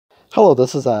Hello,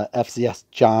 this is FZS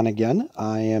John again.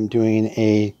 I am doing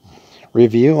a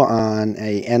review on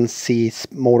a NC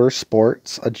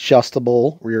Motorsports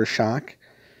adjustable rear shock.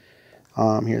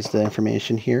 Here's the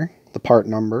information here, the part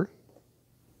number.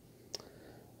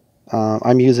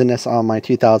 I'm using this on my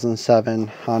 2007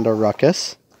 Honda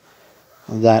Ruckus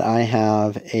that I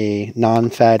have a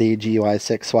non-fatty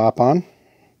gy6 swap on.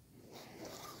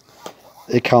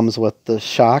 It comes with the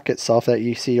shock itself that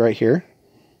you see right here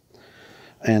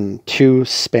and two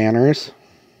spanners.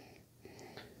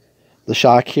 The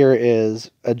shock here is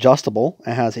adjustable.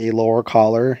 It has a lower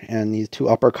collar and these two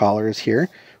upper collars here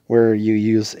where you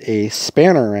use a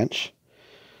spanner wrench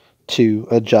to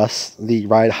adjust the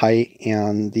ride height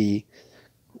and the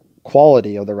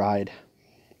quality of the ride.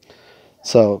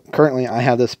 So currently I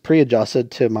have this pre-adjusted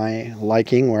to my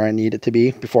liking where I need it to be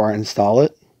before I install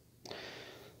it.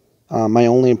 My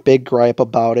only big gripe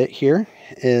about it here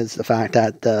is the fact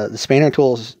that the spanner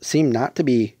tools seem not to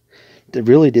be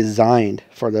really designed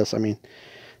for this. I mean,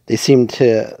 they seem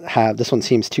to have, this one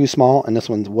seems too small and this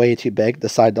one's way too big. The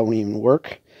side don't even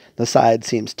work. The side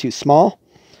seems too small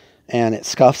and it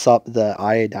scuffs up the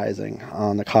iodizing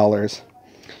on the collars,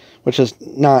 which is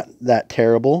not that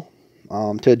terrible.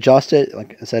 To adjust it,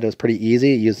 like I said, it was pretty easy.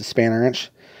 You use the spanner wrench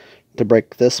to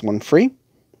break this one free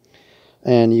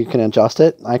and you can adjust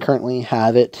it. I currently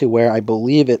have it to where I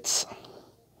believe it's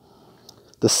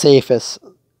the safest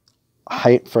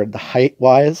height for the height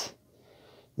wise,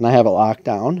 and I have it locked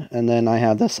down. And then I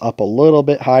have this up a little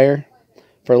bit higher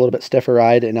for a little bit stiffer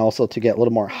ride, and also to get a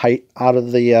little more height out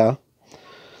of the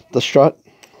strut.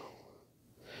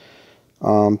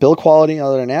 Build quality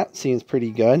other than that seems pretty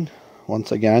good.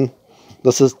 Once again,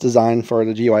 this is designed for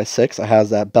the gy6. It has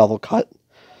that bevel cut.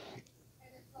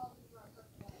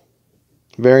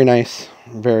 Very nice,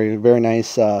 very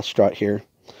nice strut here.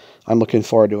 I'm looking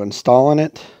forward to installing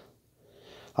it.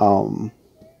 I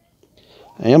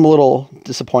am a little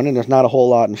disappointed. There's not a whole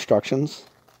lot of instructions.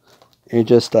 It's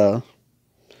just a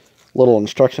little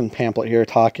instruction pamphlet here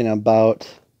talking about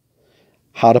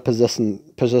how to position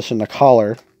the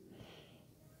collar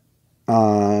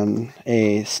on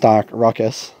a stock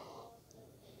Ruckus,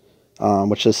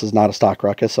 which this is not a stock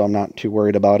Ruckus, so I'm not too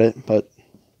worried about it. But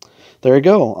there you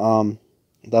go.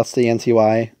 That's the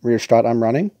NCY rear strut I'm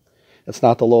running. It's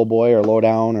not the low boy or low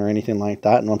down or anything like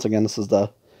that. And once again, this is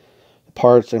the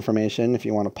parts information if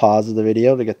you want to pause the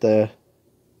video to get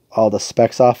all the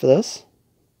specs off of this.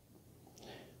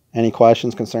 Any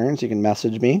questions, concerns, you can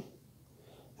message me.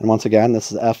 And once again,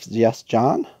 this is FZS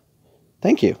John.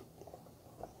 Thank you.